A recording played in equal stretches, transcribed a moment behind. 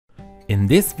In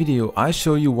this video I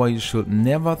show you why you should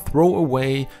never throw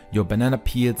away your banana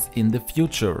peels in the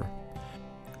future.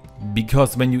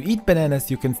 Because when you eat bananas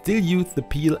you can still use the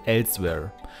peel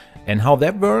elsewhere. And how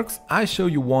that works I show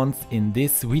you once in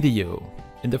this video.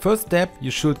 In the first step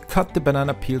you should cut the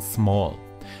banana peel small.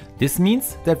 This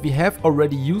means that we have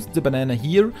already used the banana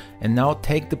here and now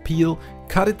take the peel,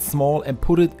 cut it small and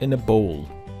put it in a bowl.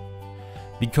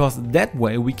 Because that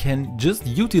way we can just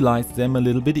utilize them a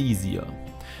little bit easier.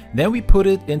 Then we put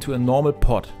it into a normal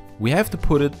pot. We have to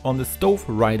put it on the stove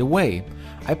right away.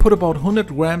 I put about 100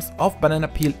 grams of banana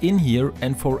peel in here,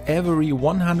 and for every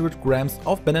 100 grams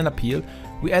of banana peel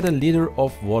we add a liter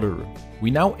of water.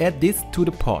 We now add this to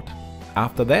the pot.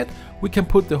 After that we can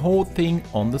put the whole thing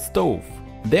on the stove.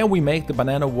 There we make the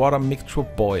banana water mixture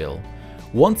boil.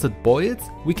 Once it boils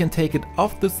we can take it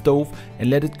off the stove and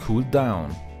let it cool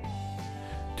down.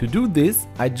 To do this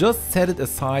I just set it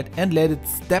aside and let it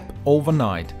steep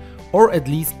overnight, or at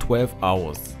least 12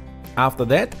 hours. After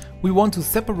that we want to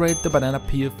separate the banana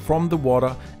peel from the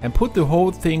water and put the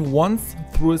whole thing once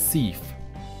through a sieve.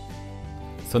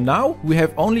 So now we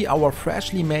have only our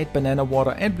freshly made banana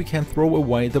water and we can throw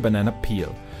away the banana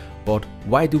peel. But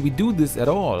why do we do this at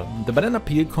all? The banana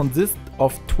peel consists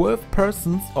of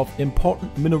 12% of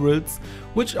important minerals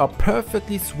which are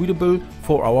perfectly suitable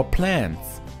for our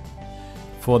plants.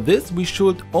 For this we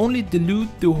should only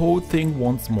dilute the whole thing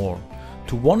once more.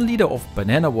 To 1 liter of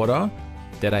banana water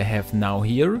that I have now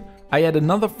here, I add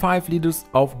another 5 liters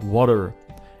of water.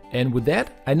 And with that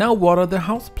I now water the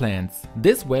houseplants.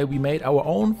 This way we made our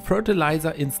own fertilizer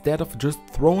instead of just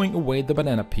throwing away the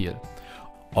banana peel.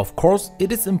 Of course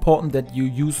it is important that you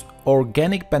use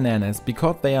organic bananas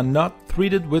because they are not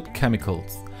treated with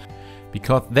chemicals.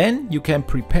 Because then you can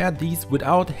prepare these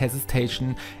without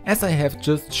hesitation, as I have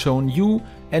just shown you,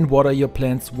 and water your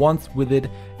plants once with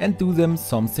it and do them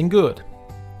something good.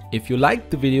 If you liked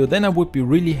the video then I would be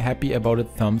really happy about a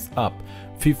thumbs up.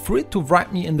 Feel free to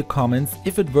write me in the comments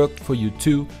if it worked for you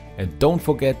too, and don't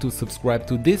forget to subscribe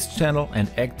to this channel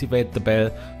and activate the bell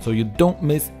so you don't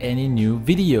miss any new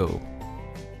video.